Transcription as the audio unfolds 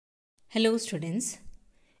Hello students,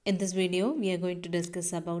 in this video we are going to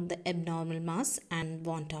discuss about the abnormal mass and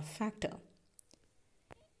want of factor.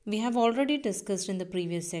 We have already discussed in the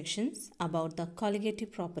previous sections about the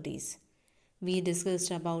colligative properties. We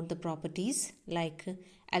discussed about the properties like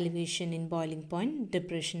elevation in boiling point,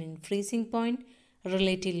 depression in freezing point,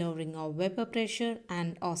 relative lowering of vapor pressure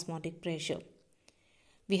and osmotic pressure.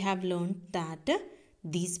 We have learned that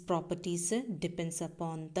these properties depends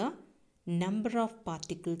upon the number of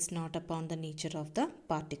particles, not upon the nature of the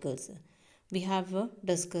particles. We have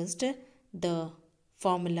discussed the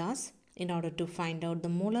formulas in order to find out the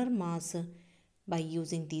molar mass by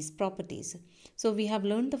using these properties. So we have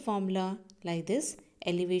learned the formula like this: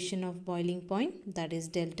 elevation of boiling point, that is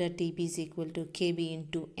delta Tb is equal to Kb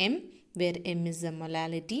into m, where m is the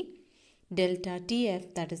molality. Delta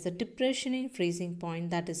Tf, that is the depression in freezing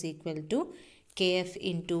point, that is equal to Kf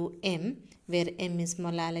into m, where m is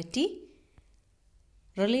molality.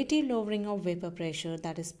 Relative lowering of vapor pressure,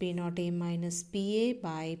 that is P naught A minus PA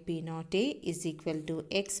by P naught A is equal to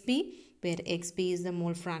XP, where XP is the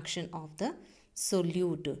mole fraction of the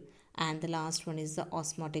solute. And the last one is the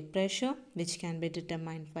osmotic pressure, which can be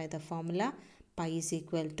determined by the formula pi is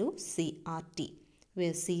equal to CRT,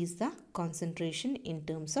 where C is the concentration in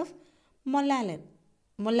terms of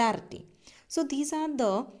molarity. So these are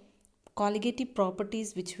the colligative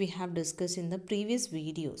properties which we have discussed in the previous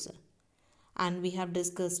videos. And we have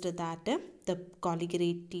discussed that the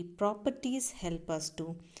colligative properties help us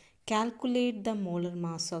to calculate the molar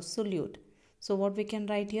mass of solute. So what we can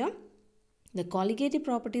write here? The colligative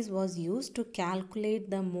properties was used to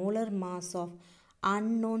calculate the molar mass of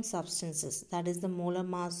unknown substances, that is the molar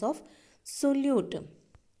mass of solute.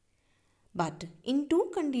 But in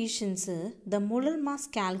two conditions, the molar mass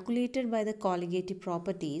calculated by the colligative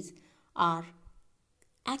properties are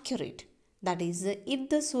accurate. That is, if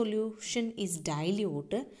the solution is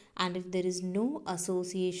dilute and if there is no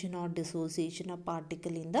association or dissociation of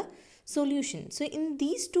particle in the solution. So in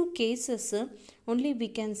these two cases, only we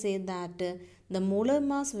can say that the molar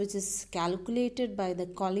mass which is calculated by the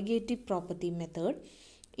colligative property method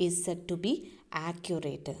is said to be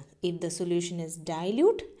accurate if the solution is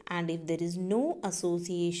dilute and if there is no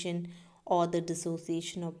association or the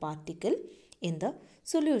dissociation of particle in the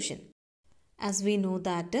solution. As we know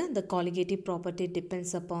that the colligative property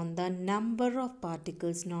depends upon the number of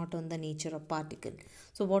particles, not on the nature of particle.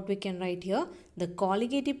 So what we can write here, the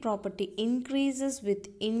colligative property increases with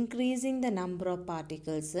increasing the number of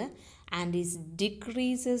particles and is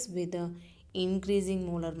decreases with the increasing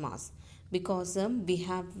molar mass, because we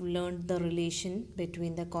have learned the relation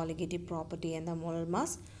between the colligative property and the molar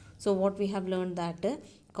mass. So what we have learned that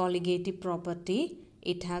colligative property,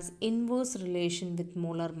 it has inverse relation with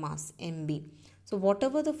molar mass MB. So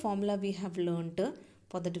whatever the formula we have learned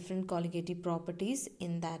for the different colligative properties,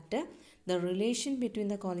 in that the relation between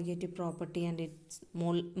the colligative property and its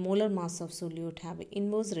molar mass of solute have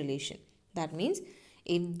inverse relation. That means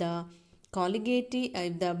if the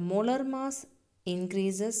if the molar mass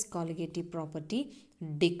increases, colligative property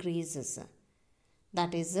decreases.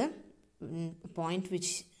 That is a point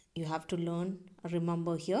which you have to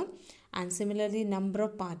remember here. And similarly, number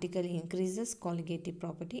of particle increases, colligative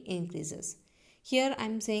property increases. Here I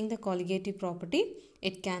am saying the colligative property,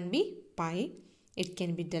 it can be pi, it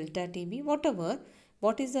can be delta Tb, whatever.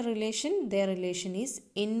 What is the relation? Their relation is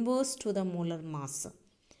inverse to the molar mass.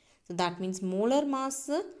 So that means molar mass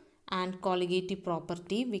and colligative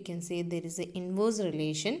property, we can say there is an inverse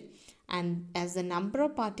relation, and as the number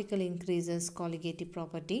of particle increases, colligative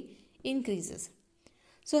property increases.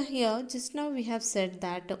 So here just now we have said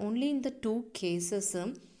that only in the two cases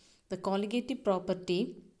the colligative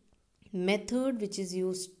property method which is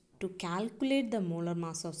used to calculate the molar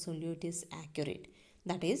mass of solute is accurate.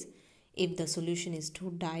 That is, if the solution is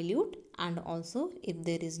too dilute and also if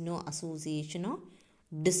there is no association or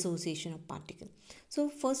dissociation of particle. So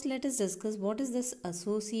first let us discuss what is this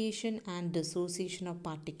association and dissociation of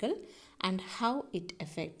particle and how it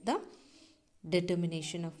affects the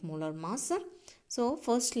determination of molar mass. So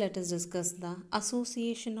first let us discuss the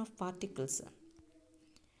association of particles.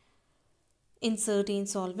 In certain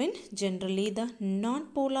solvent, generally the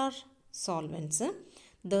non-polar solvents,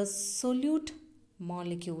 the solute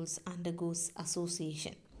molecules undergoes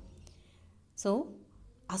association. So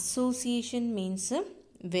association means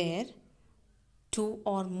where two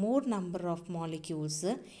or more number of molecules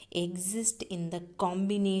exist in the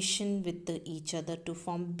combination with each other to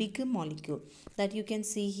form bigger molecule. That you can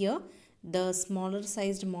see here, the smaller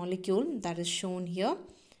sized molecule that is shown here.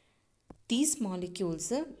 These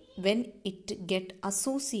molecules, when it get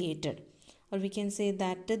associated, or we can say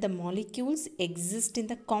that the molecules exist in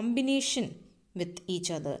the combination with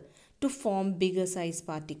each other to form bigger size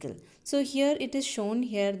particle. So here it is shown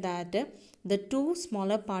here that the two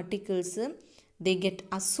smaller particles they get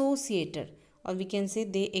associated, or we can say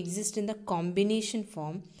they exist in the combination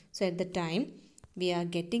form. So at the time we are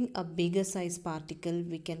getting a bigger size particle,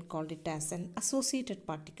 we can call it as an associated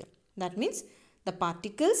particle. That means the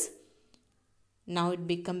particles now it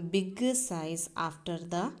become bigger size after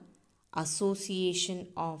the association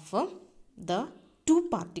of the two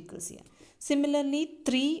particles here. Similarly,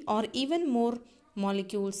 3 or even more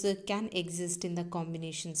molecules can exist in the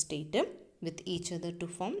combination state with each other to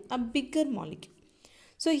form a bigger molecule.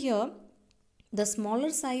 So here the smaller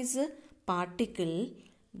size particle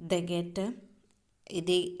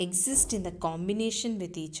they exist in the combination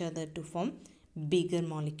with each other to form bigger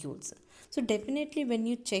molecules. So definitely when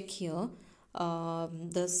you check here,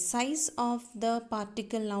 the size of the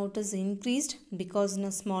particle now it is increased because now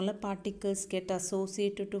smaller particles get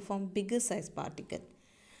associated to form bigger size particle.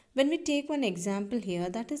 When we take one example here,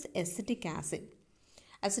 that is acetic acid.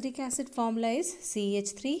 Acetic acid formula is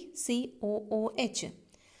CH3COOH.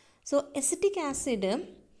 So acetic acid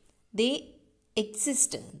they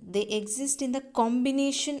exist in the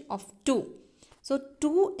combination of two. So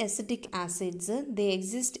two acetic acids they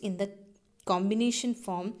exist in the combination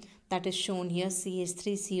form, that is shown here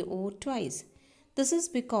CH3CO twice. This is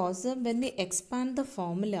because when we expand the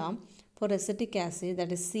formula for acetic acid,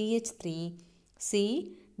 that is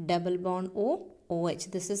CH3C double bond OH.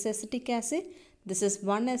 This is acetic acid. This is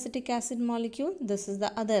one acetic acid molecule. This is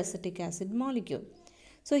the other acetic acid molecule.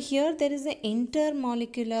 So here there is an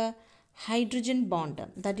intermolecular hydrogen bond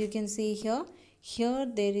that you can see here. Here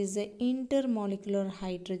there is an intermolecular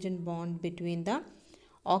hydrogen bond between the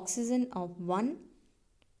oxygen of one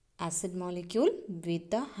acid molecule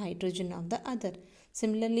with the hydrogen of the other.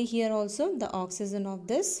 Similarly here also the oxygen of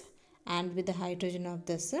this and with the hydrogen of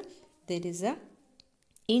this there is a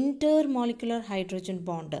intermolecular hydrogen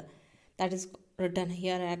bond that is written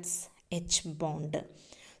here as H bond.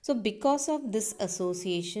 So because of this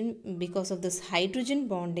association, because of this hydrogen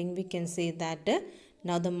bonding, we can say that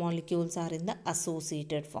now the molecules are in the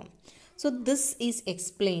associated form. So this is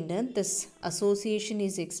explained, this association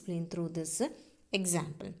is explained through this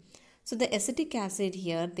example. So the acetic acid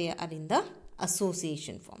here, they are in the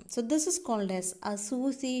association form. So this is called as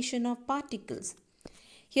association of particles.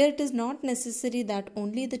 Here it is not necessary that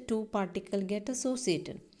only the two particles get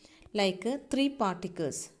associated. Like 3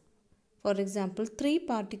 particles. For example, 3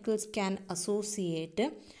 particles can associate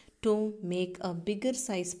to make a bigger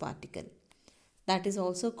size particle. That is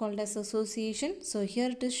also called as association. So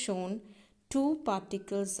here it is shown 2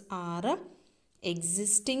 particles are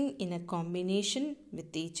existing in a combination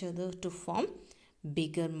with each other to form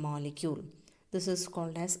bigger molecule. This is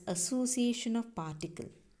called as association of particle.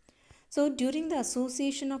 So during the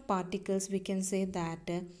association of particles, we can say that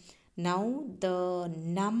now the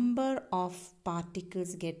number of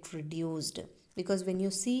particles get reduced, because when you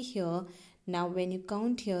see here, now when you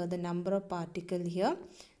count here the number of particles here,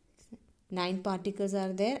 9 particles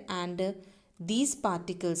are there, and these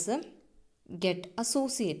particles get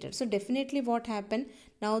associated. So definitely what happened,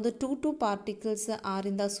 now the two particles are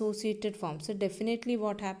in the associated form. So definitely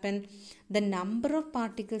what happened, the number of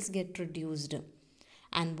particles get reduced.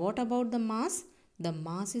 And what about the mass? The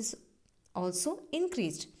mass is also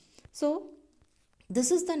increased. So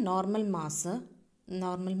this is the normal mass,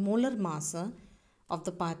 normal molar mass of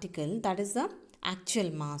the particle, that is the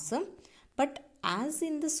actual mass. But as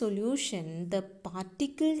in the solution, the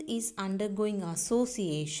particle is undergoing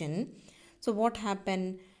association. So what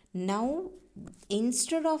happened? Now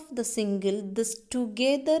instead of the single, this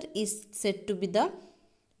together is said to be the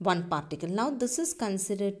one particle. Now this is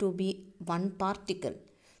considered to be one particle.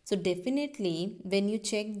 So definitely when you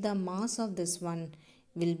check, the mass of this one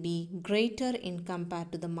will be greater in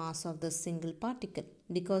compared to the mass of the single particle,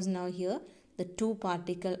 because now here the two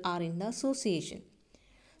particles are in the association.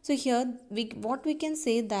 So here what we can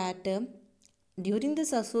say that during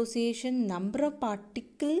this association, number of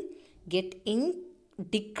particles get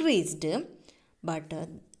decreased, but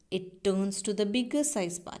it turns to the bigger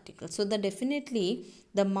size particle. So the definitely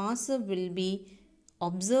the mass will be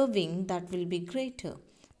observing that will be greater.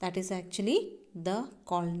 That is actually the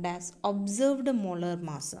called as observed molar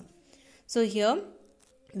mass. So here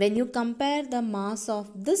when you compare the mass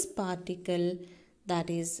of this particle, that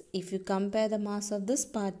is if you compare the mass of this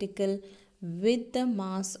particle with the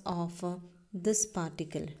mass of this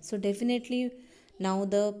particle, so definitely now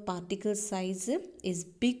the particle size is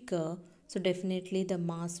bigger, so definitely the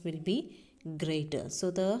mass will be greater. So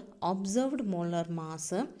the observed molar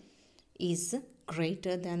mass is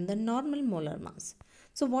greater than the normal molar mass.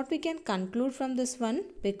 So what we can conclude from this one,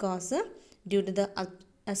 because due to the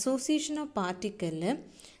association of particle,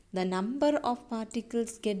 the number of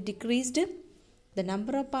particles get decreased. The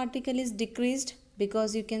number of particle is decreased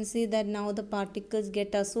because you can see that now the particles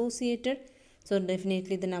get associated. So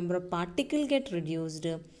definitely the number of particle get reduced.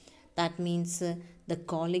 That means the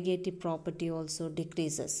colligative property also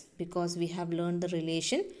decreases because we have learned the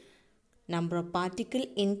relation. Number of particle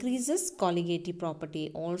increases, colligative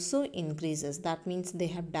property also increases. That means they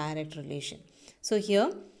have direct relation. So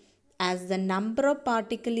here, as the number of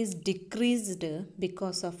particle is decreased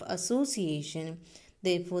because of association,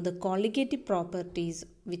 therefore the colligative properties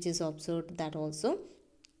which is observed, that also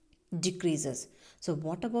decreases. So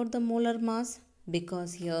what about the molar mass?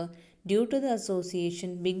 Because here, due to the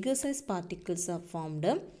association, bigger size particles are formed.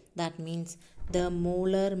 That means the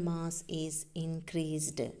molar mass is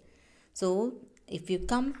increased. So if you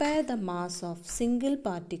compare the mass of single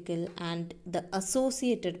particle and the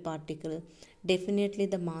associated particle, definitely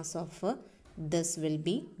the mass of this will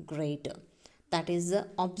be greater. That is, the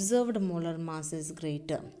observed molar mass is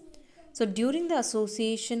greater. So during the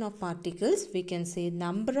association of particles, we can say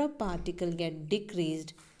number of particles get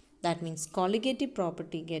decreased. That means colligative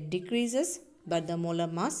property get decreases, but the molar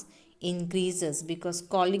mass increases because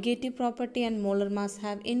colligative property and molar mass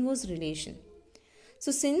have inverse relation.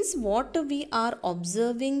 So since what we are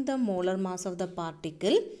observing the molar mass of the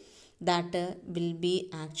particle, that will be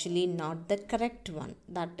actually not the correct one.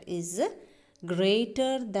 That is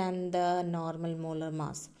greater than the normal molar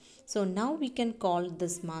mass. So now we can call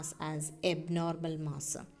this mass as abnormal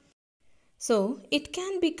mass. So it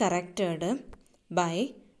can be corrected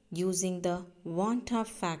by using the Van 't Hoff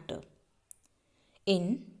factor.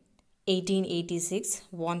 In 1886,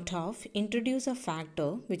 Van 't Hoff introduced a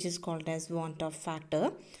factor which is called as Van 't Hoff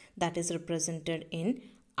factor, that is represented in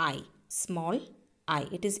I, small I.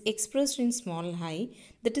 It is expressed in small I.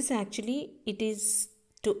 That is actually, it is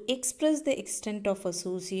to express the extent of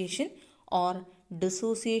association or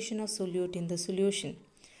dissociation of solute in the solution.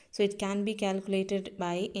 So it can be calculated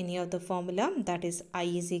by any of the formula, that is I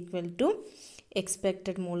is equal to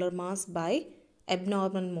expected molar mass by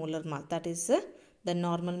abnormal molar mass, that is the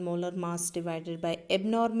normal molar mass divided by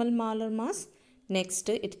abnormal molar mass. Next,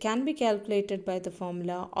 it can be calculated by the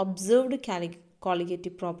formula observed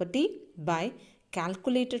colligative property by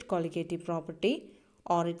calculated colligative property,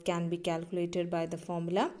 or it can be calculated by the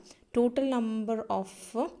formula total number of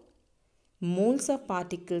moles of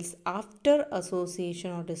particles after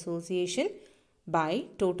association or dissociation by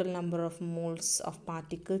total number of moles of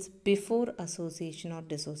particles before association or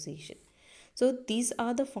dissociation. So these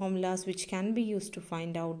are the formulas which can be used to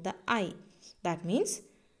find out the I. That means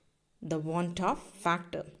the Van 't Hoff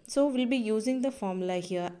factor. So we'll be using the formula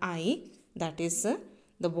here I, that is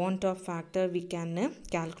the Van 't Hoff factor we can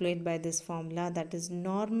calculate by this formula, that is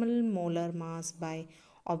normal molar mass by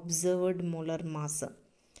observed molar mass.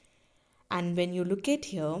 And when you look at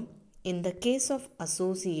here, in the case of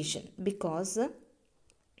association, because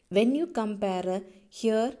when you compare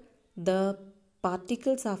here the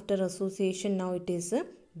particles after association, now it is a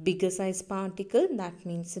bigger size particle, that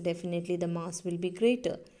means definitely the mass will be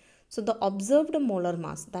greater. So the observed molar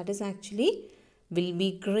mass, that is actually will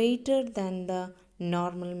be greater than the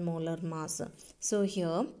normal molar mass. So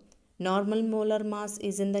here normal molar mass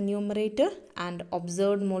is in the numerator and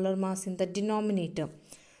observed molar mass in the denominator.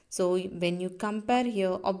 So when you compare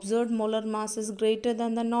here, observed molar mass is greater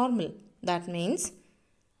than the normal. That means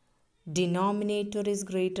denominator is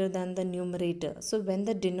greater than the numerator. So when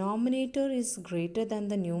the denominator is greater than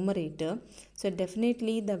the numerator, so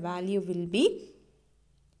definitely the value will be,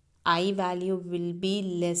 I value will be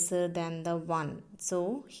lesser than the 1.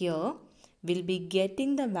 So here we'll be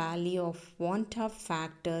getting the value of Van 't Hoff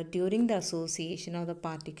factor during the association of the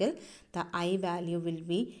particle. The I value will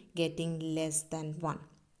be getting less than 1.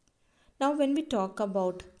 Now when we talk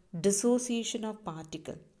about dissociation of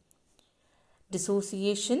particle,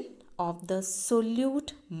 dissociation of the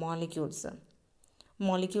solute molecules,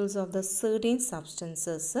 molecules of the certain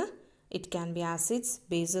substances, it can be acids,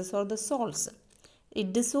 bases or the salts.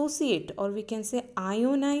 It dissociate, or we can say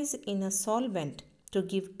ionize in a solvent to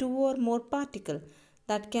give 2 or more particle.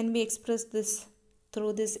 That can be expressed this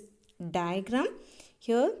through this diagram.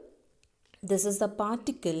 Here this is the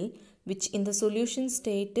particle which in the solution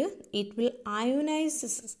state it will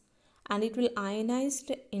ionize, and it will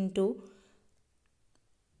ionize into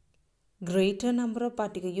greater number of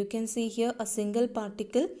particles. You can see here a single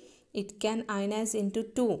particle, it can ionize into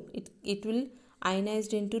 2. It will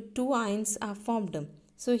ionized into 2 ions are formed.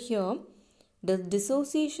 So here the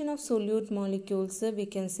dissociation of solute molecules, we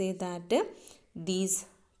can say that these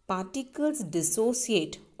particles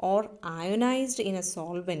dissociate or ionized in a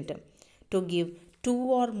solvent to give 2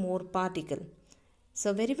 or more particle.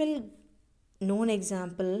 So very well known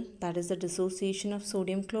example, that is the dissociation of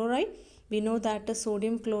sodium chloride. We know that the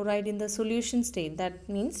sodium chloride in the solution state, that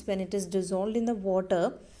means when it is dissolved in the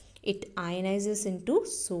water, it ionizes into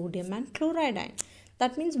sodium and chloride ion.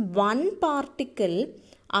 That means one particle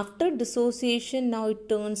after dissociation, now it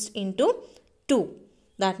turns into two.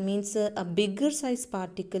 That means a bigger size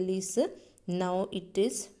particle is now it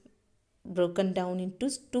is broken down into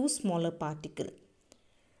two smaller particles,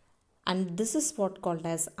 and this is what called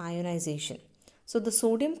as ionization. So the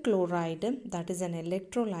sodium chloride, that is an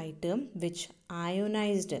electrolyte which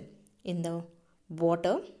ionized in the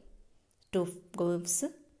water to gives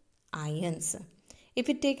ions. If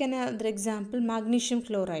we take another example, magnesium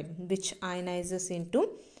chloride, which ionizes into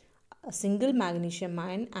a single magnesium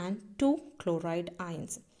ion and two chloride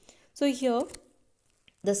ions. So here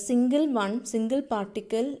the single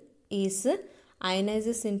particle is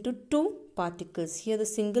ionizes into two particles. Here the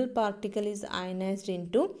single particle is ionized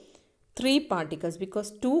into three particles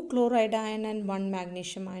because two chloride ion and one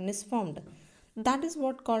magnesium ion is formed. That is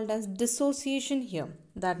what called as dissociation here.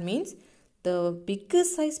 That means the bigger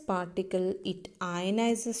size particle it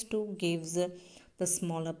ionizes to gives the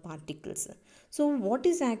smaller particles. So what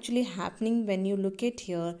is actually happening when you look at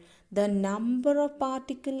here, the number of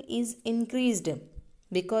particle is increased,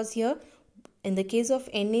 because here in the case of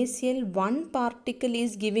NaCl, one particle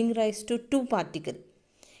is giving rise to two particles.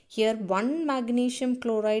 Here one magnesium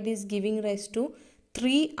chloride is giving rise to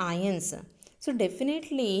three ions. So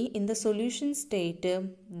definitely in the solution state,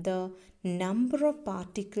 the number of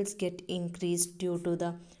particles get increased due to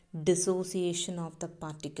the dissociation of the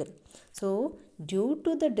particle. So due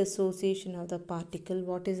to the dissociation of the particle,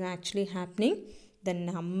 what is actually happening? The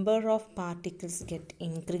number of particles get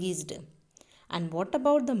increased. And what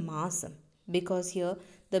about the mass? Because here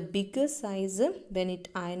the bigger size, when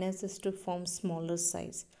it ionizes to form smaller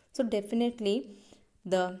size, so definitely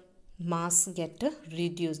the mass get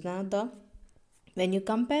reduced. Now when you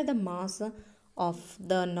compare the mass of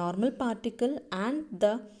the normal particle and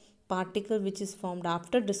the particle which is formed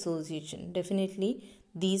after dissociation, definitely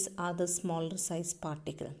these are the smaller size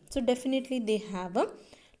particle. So definitely they have a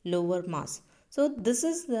lower mass. So this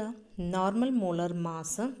is the normal molar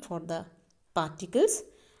mass for the particles,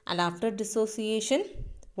 and after dissociation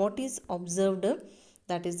what is observed,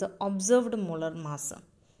 that is the observed molar mass.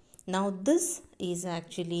 Now this is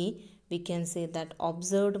actually, we can say that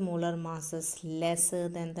observed molar mass is lesser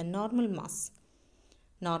than the normal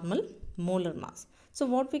molar mass. So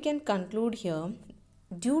what we can conclude here,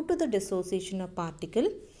 due to the dissociation of particle,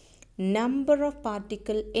 number of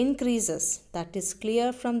particle increases. That is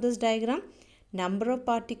clear from this diagram. Number of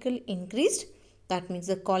particle increased. That means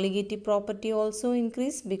the colligative property also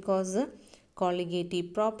increased, because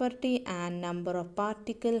colligative property and number of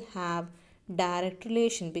particle have direct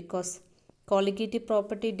relation, because colligative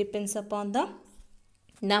property depends upon the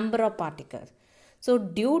number of particles. So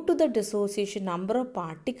due to the dissociation, number of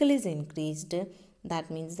particle is increased.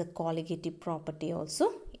 That means the colligative property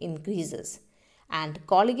also increases. And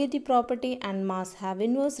colligative property and mass have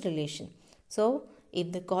inverse relation. So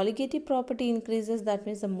if the colligative property increases, that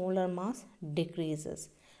means the molar mass decreases.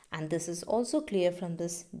 And this is also clear from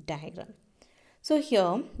this diagram. So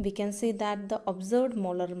here we can see that the observed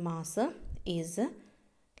molar mass is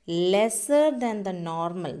lesser than the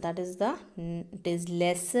normal. That is it is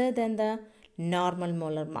lesser than the normal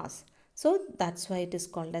molar mass. So that's why it is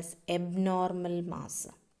called as abnormal mass.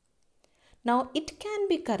 Now it can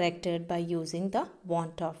be corrected by using the Van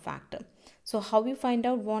 't Hoff factor. So how we find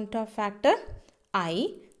out Van 't Hoff factor?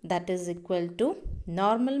 I, that is equal to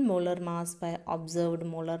normal molar mass by observed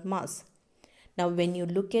molar mass. Now when you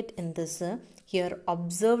look at in this, here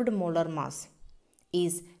observed molar mass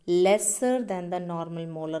is lesser than the normal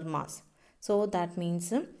molar mass. So that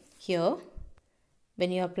means here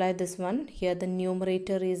when you apply this one, here the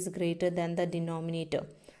numerator is greater than the denominator.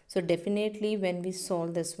 So definitely when we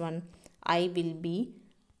solve this one, I will be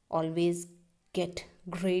always get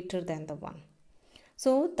greater than the 1.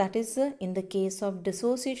 So that is in the case of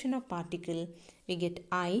dissociation of particle, we get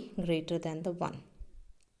I greater than the 1.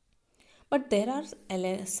 But there are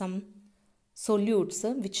some solutes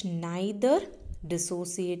which neither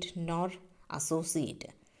dissociate nor associate.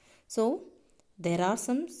 So there are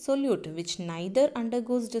some solute which neither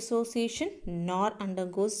undergoes dissociation nor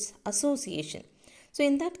undergoes association. So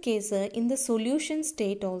in that case, in the solution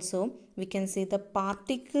state also, we can say the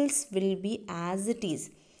particles will be as it is.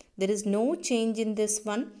 There is no change in this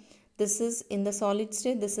one. This is in the solid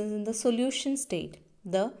state, this is in the solution state.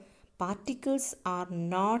 The particles are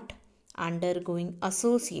not undergoing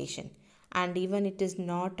association, and even it is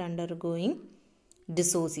not undergoing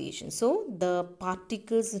dissociation. So the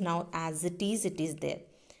particles now as it is there.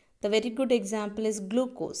 The very good example is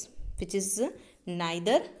glucose, which is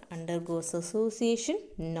neither undergoes association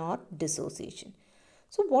nor dissociation.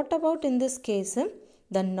 So what about in this case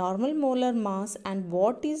the normal molar mass and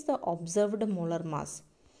what is the observed molar mass?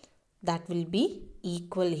 That will be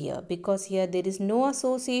equal here, because here there is no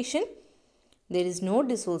association, there is no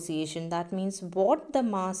dissociation. That means what the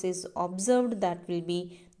mass is observed, that will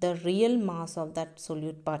be the real mass of that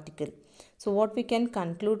solute particle. So what we can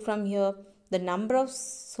conclude from here, the number of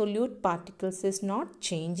solute particles is not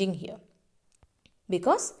changing here,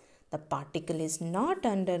 because the particle is not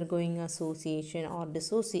undergoing association or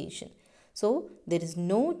dissociation. So there is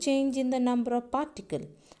no change in the number of particle,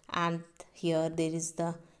 and here there is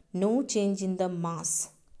the no change in the mass.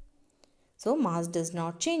 So mass does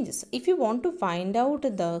not change. If you want to find out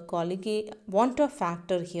the colligate want of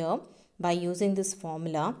factor here by using this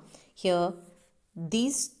formula, here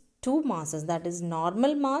these two masses, that is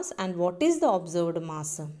normal mass and what is the observed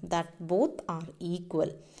mass, that both are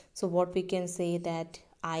equal. So what we can say that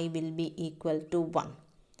I will be equal to 1.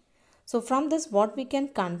 So from this what we can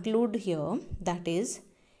conclude here, that is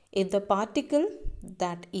if the particle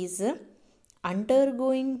that is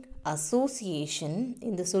undergoing association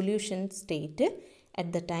in the solution state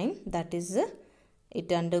at the time, that is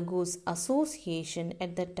it undergoes association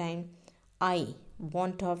at the time I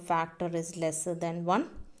want of factor is lesser than 1.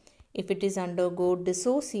 If it is undergo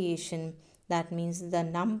dissociation, that means the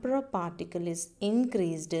number of particle is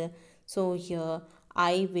increased. So here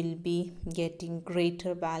I will be getting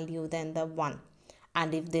greater value than the 1.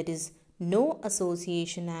 And if there is no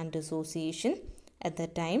association and dissociation at the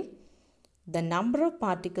time, the number of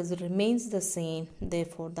particles remains the same,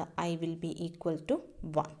 therefore the I will be equal to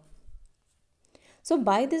 1. So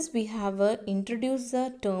by this we have introduced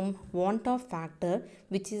the term want of factor,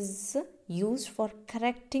 which is used for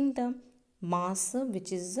correcting the mass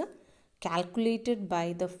which is calculated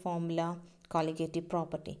by the formula colligative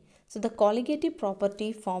property. So the colligative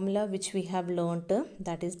property formula which we have learnt,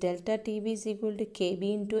 that is delta TB is equal to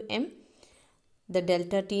KB into M, the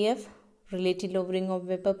delta TF relative lowering of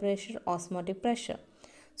vapor pressure, osmotic pressure.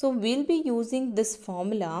 So we'll be using this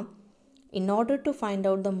formula in order to find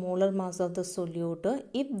out the molar mass of the solute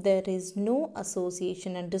if there is no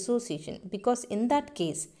association and dissociation, because in that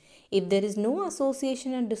case if there is no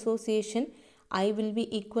association and dissociation, I will be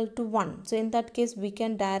equal to 1. So in that case we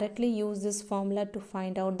can directly use this formula to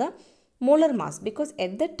find out the molar mass, because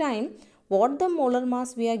at that time what the molar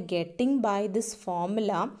mass we are getting by this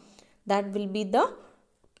formula, that will be the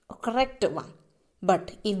correct one.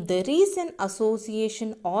 But if there is an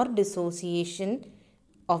association or dissociation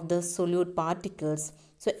of the solute particles,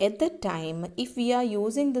 so at that time if we are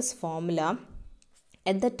using this formula,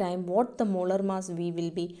 at the time what the molar mass we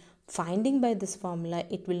will be finding by this formula,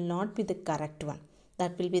 it will not be the correct one,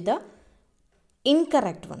 that will be the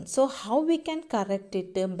incorrect one. So how we can correct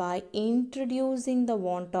it? By introducing the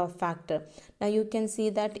want of factor. Now you can see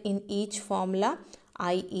that in each formula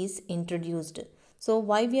I is introduced. So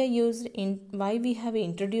why we have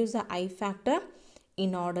introduced the I factor?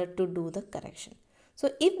 In order to do the correction.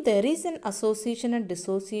 So if there is an association and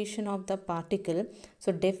dissociation of the particle,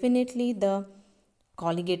 so definitely the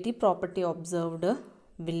colligative property observed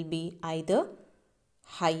will be either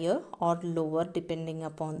higher or lower depending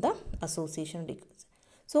upon the association degrees.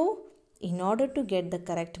 So in order to get the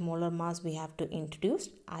correct molar mass, we have to introduce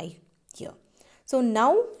I here. So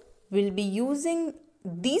now we'll be using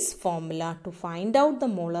this formula to find out the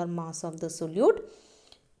molar mass of the solute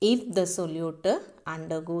if the solute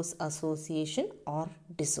undergoes association or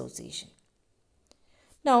dissociation.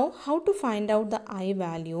 Now how to find out the I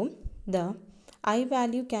value? The I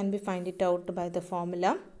value can be find it out by the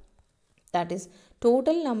formula, that is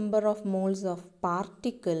total number of moles of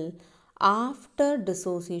particle after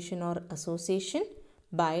dissociation or association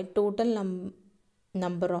by total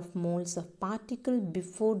number of moles of particle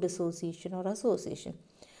before dissociation or association.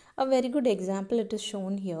 A very good example it is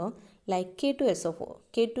shown here, like K2SO4.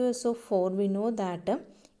 K2SO4, we know that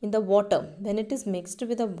in the water, when it is mixed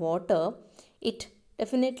with the water, it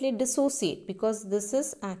definitely dissociate, because this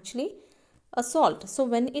is actually a salt. So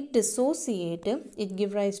when it dissociate, it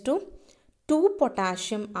give rise to 2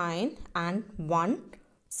 potassium ion and 1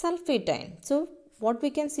 sulfate ion. So what we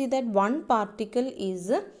can see that one particle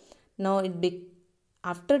is now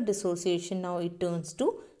after dissociation, now it turns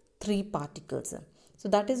to 3 particles. So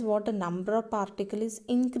that is what the number of particle is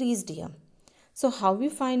increased here. So how we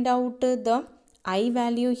find out the I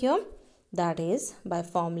value here? That is by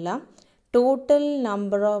formula total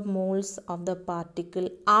number of moles of the particle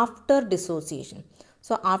after dissociation.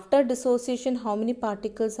 So after dissociation, how many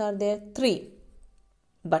particles are there? 3.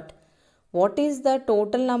 But what is the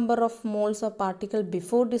total number of moles of particle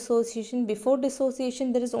before dissociation? Before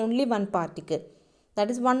dissociation, there is only one particle, that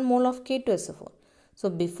is 1 mole of K2SO4. So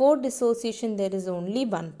before dissociation, there is only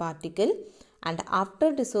one particle, and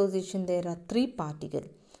after dissociation, there are 3 particles.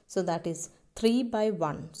 So that is 3 by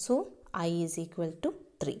 1. So I is equal to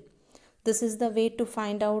 3. This is the way to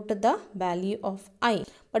find out the value of I.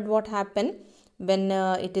 But what happens when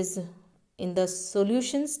it is in the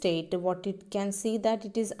solution state? What it can see that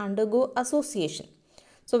it is undergo association.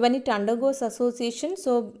 So when it undergoes association,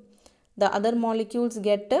 so the other molecules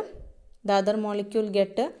get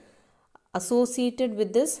associated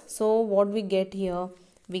with this. So what we get here?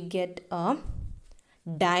 We get a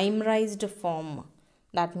dimerized form.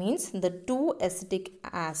 That means the 2 acetic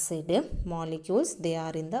acid molecules, they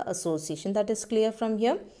are in the association. That is clear from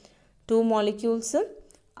here. 2 molecules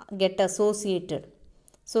get associated.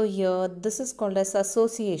 So here this is called as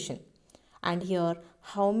association. And here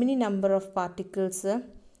how many number of particles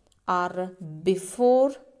are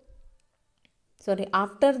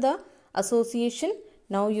after the association?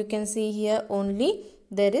 Now you can see here only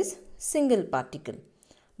there is single particle.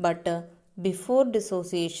 But before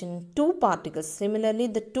dissociation, 2 particles. Similarly,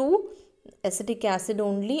 the 2 acetic acid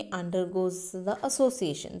only undergoes the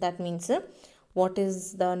association. That means what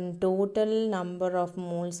is the total number of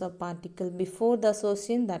moles of particle before the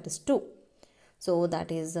association? That is 2. So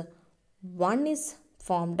that is 1 is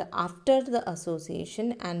formed after the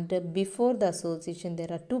association, and before the association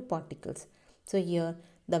there are 2 particles. So here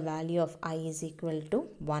the value of I is equal to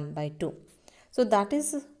 1 by 2. So that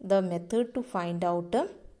is the method to find out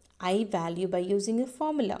I value by using a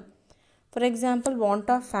formula. For example, want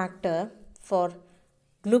of factor for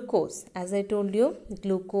glucose. As I told you,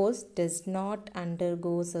 glucose does not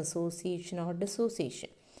undergo association or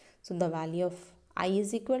dissociation. So the value of I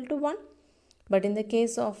is equal to 1. But in the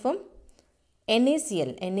case of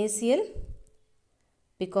NaCl,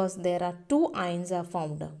 because there are 2 ions are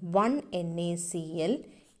formed, one NaCl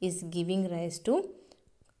is giving rise to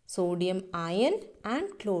sodium ion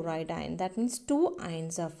and chloride ion. That means 2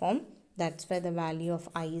 ions are formed. That's why the value of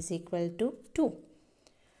I is equal to 2.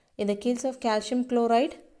 In the case of calcium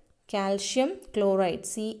chloride,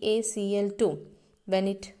 CaCl2, when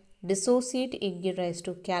it dissociates, it gives rise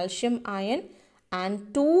to calcium ion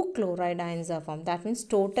and 2 chloride ions are formed. That means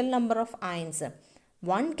total number of ions,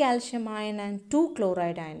 1 calcium ion and 2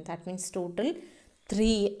 chloride ion. That means total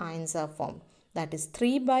 3 ions are formed. That is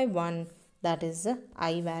 3 by 1. That is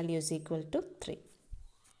I value is equal to 3.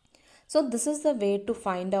 So this is the way to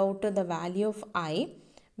find out the value of I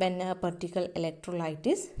when a particular electrolyte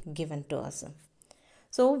is given to us.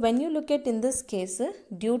 So when you look at in this case,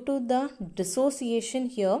 due to the dissociation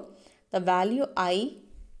here, the value I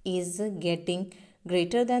is getting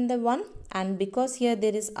greater than the 1, and because here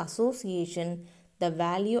there is association, the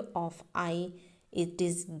value of I, it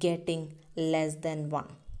is getting less than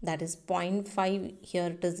 1. That is 0.5 here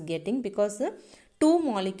it is getting, because 2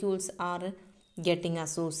 molecules are getting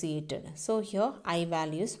associated. So here I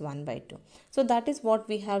value is 1 by 2. So that is what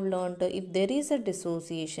we have learned. If there is a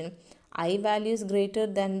dissociation, I value is greater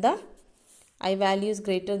than the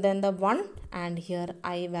 1, and here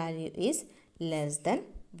I value is less than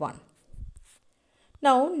 1.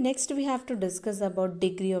 Now next we have to discuss about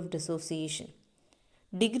degree of dissociation.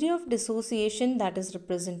 Degree of dissociation, that is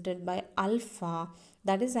represented by alpha.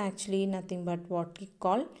 That is actually nothing but what we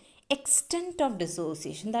call extent of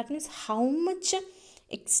dissociation. That means how much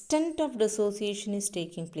extent of dissociation is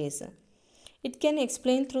taking place. It can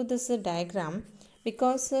explain through this diagram,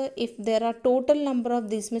 because if there are total number of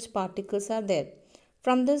these much particles are there,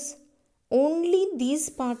 from this only these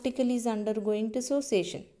particle is undergoing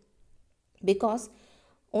dissociation, because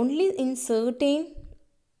only in certain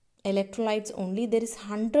electrolytes only there is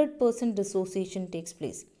 100% dissociation takes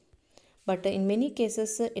place. But in many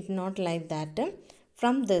cases it not like that.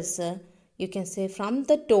 From this you can say from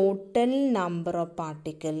the total number of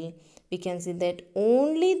particle, we can see that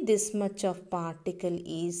only this much of particle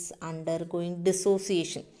is undergoing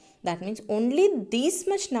dissociation. That means only this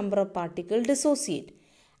much number of particle dissociate,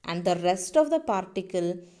 and the rest of the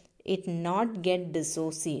particle it not get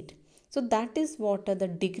dissociate. So that is what the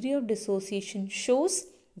degree of dissociation shows.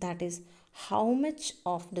 That is how much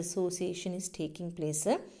of dissociation is taking place.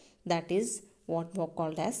 That is what we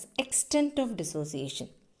called as extent of dissociation.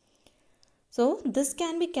 So this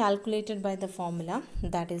can be calculated by the formula,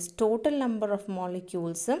 that is total number of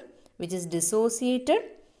molecules which is dissociated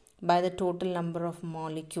by the total number of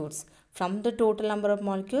molecules. From the total number of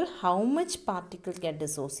molecules, how much particles get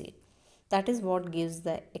dissociated. That is what gives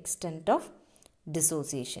the extent of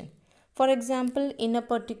dissociation. For example, in a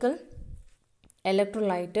particle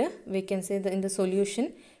electrolyte, we can say that in the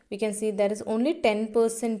solution, we can see there is only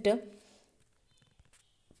 10%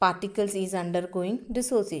 particles is undergoing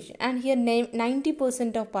dissociation, and here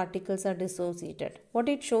 90% of particles are dissociated. What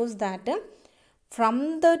it shows that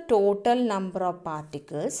from the total number of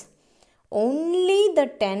particles, only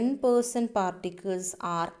the 10% particles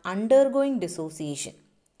are undergoing dissociation.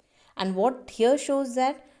 And what here shows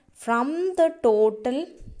that from the total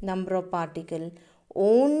number of particle,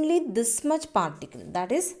 only this much particle,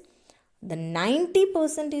 that is the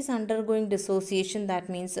 90% is undergoing dissociation. That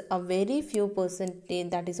means a very few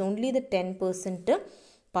percentage, that is only the 10%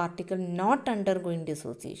 particle not undergoing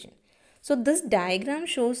dissociation. So this diagram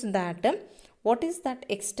shows that what is that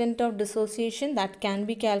extent of dissociation that can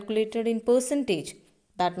be calculated in percentage.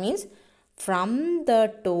 That means from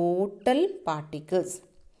the total particles,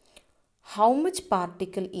 how much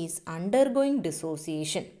particle is undergoing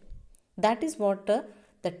dissociation. That is what the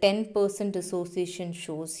 10% dissociation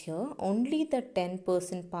shows here. Only the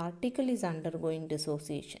 10% particle is undergoing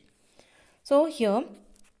dissociation. So here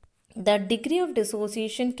the degree of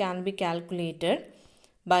dissociation can be calculated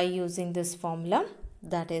by using this formula.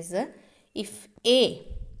 That is if A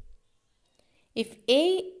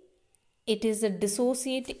it is a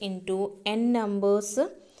dissociate into n numbers,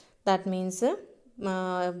 that means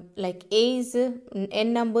like A is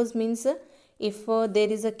n numbers means if there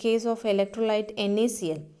is a case of electrolyte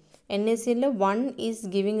NaCl 1 is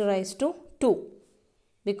giving rise to 2,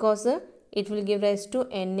 because it will give rise to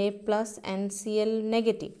Na plus and Cl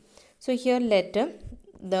negative. So here let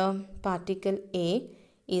the particle A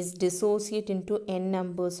is dissociate into n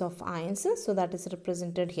numbers of ions, so that is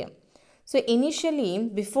represented here. So initially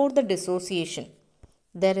before the dissociation,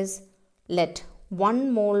 there is let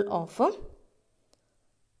 1 mole of a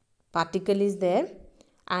particle is there.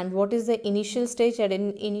 And what is the initial stage? At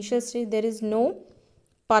an initial stage there is no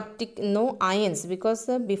ions, because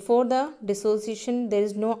before the dissociation there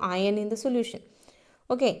is no ion in the solution.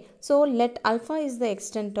 Okay, so let alpha is the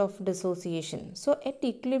extent of dissociation. So at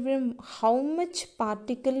equilibrium, how much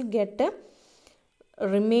particle get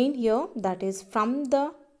remain here? That is from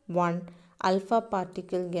the 1 alpha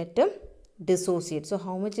particle get dissociate. So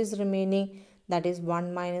how much is remaining? That is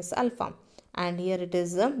 1 minus alpha. And here it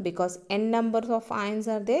is because n numbers of ions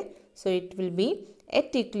are there, so it will be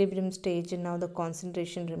at equilibrium stage. Now the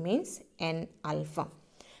concentration remains n alpha.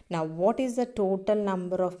 Now what is the total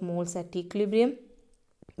number of moles at equilibrium?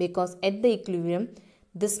 Because at the equilibrium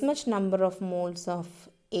this much number of moles of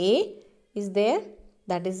A is there,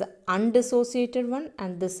 that is the undissociated one,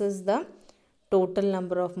 and this is the total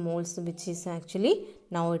number of moles which is actually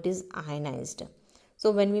now it is ionized. So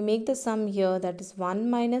when we make the sum here, that is 1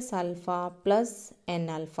 minus alpha plus n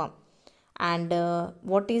alpha. And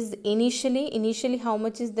what is initially how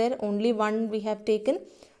much is there? Only 1 we have taken.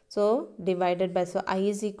 So divided by, so I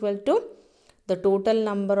is equal to the total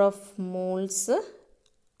number of moles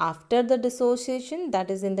after the dissociation, that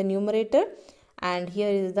is in the numerator, and here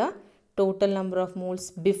is the total number of moles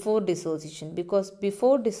before dissociation, because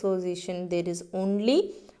before dissociation there is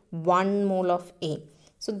only 1 mole of A.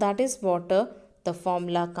 So that is what the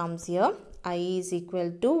formula comes here. I is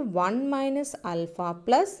equal to 1 minus alpha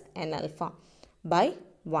plus n alpha by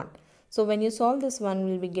 1. So when you solve this one,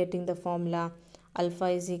 we will be getting the formula alpha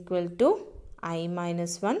is equal to I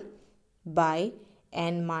minus 1 by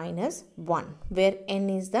n minus 1, where n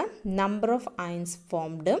is the number of ions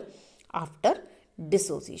formed after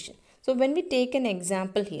dissociation. So when we take an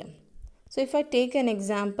example here, so if I take an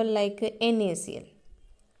example like NaCl,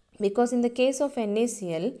 because in the case of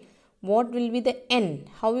NaCl, what will be the N?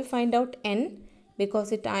 How we find out N?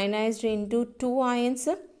 Because it ionized into 2 ions.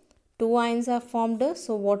 2 ions are formed.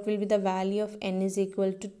 So what will be the value of N is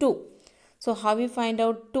equal to 2. So how we find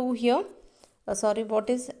out 2 here? What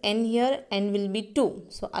is N here? N will be 2.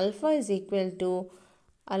 So alpha is equal to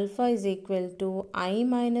I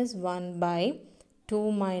minus 1 by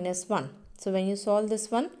 2 minus 1. So when you solve this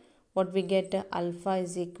one, what we get? Alpha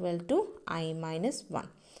is equal to I minus 1.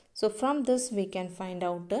 So from this we can find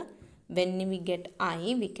out when we get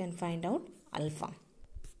I, we can find out alpha.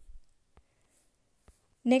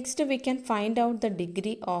 Next we can find out the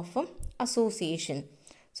degree of association.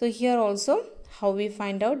 So here also how we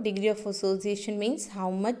find out degree of association means how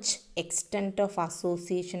much extent of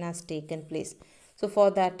association has taken place. So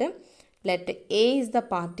for that, let A is the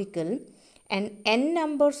particle and n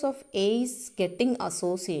numbers of A is getting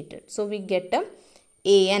associated. So we get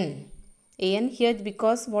AN here,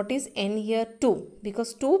 because what is N here? 2,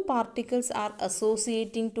 because 2 particles are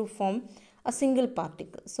associating to form a single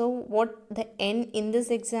particle. So what the N in this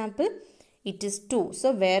example? It is 2.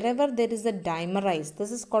 So wherever there is a dimerized,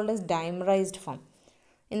 this is called as dimerized form.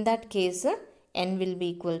 In that case, n will be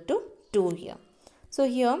equal to 2 here. So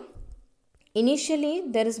here initially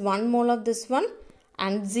there is 1 mole of this one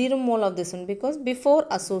and 0 mole of this one, because before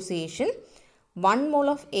association 1 mole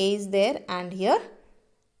of A is there and here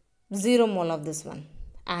 0 mole of this one,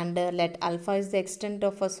 and let alpha is the extent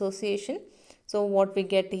of association. So what we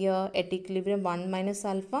get here at equilibrium 1 minus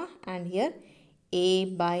alpha, and here A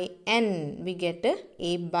by n, we get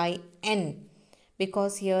A by n,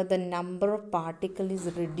 because here the number of particle is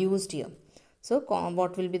reduced here. So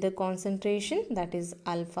what will be the concentration? That is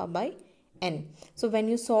alpha by n. So when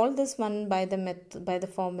you solve this one by the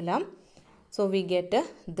formula, so we get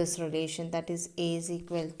this relation, that is A is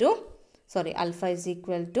equal to, alpha is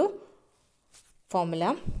equal to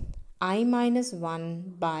formula I minus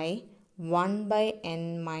 1 by 1 by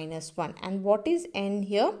n minus 1. And what is n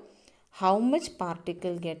here? How much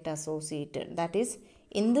particle get associated? That is,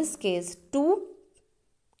 in this case 2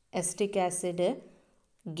 acetic acid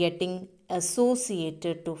getting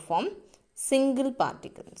associated to form single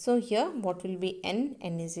particle. So here what will be n?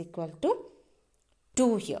 N is equal to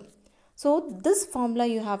 2 here. So this formula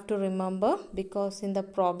you have to remember, because in the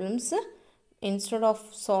problems, instead of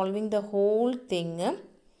solving the whole thing,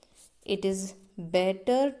 it is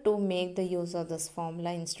better to make the use of this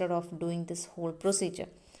formula instead of doing this whole procedure.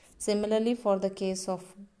 Similarly, for the case of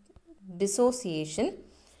dissociation,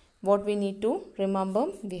 what we need to remember?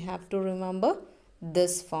 We have to remember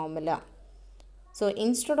this formula. So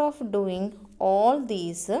instead of doing all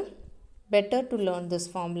these, better to learn this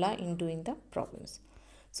formula in doing the problems.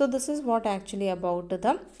 So this is what actually about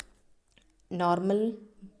the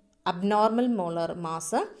abnormal molar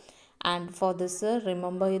mass, and for this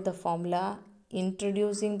remember the formula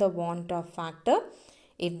introducing the van 't Hoff factor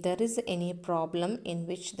if there is any problem in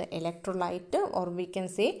which the electrolyte, or we can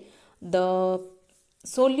say the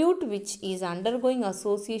solute which is undergoing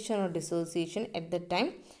association or dissociation, at the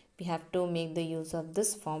time we have to make the use of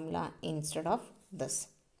this formula instead of this.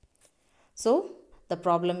 So the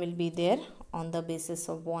problem will be there on the basis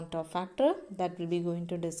of van 't Hoff factor, that will be going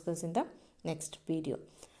to discuss in the next video.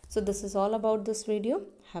 So this is all about this video.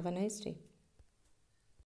 Have a nice day.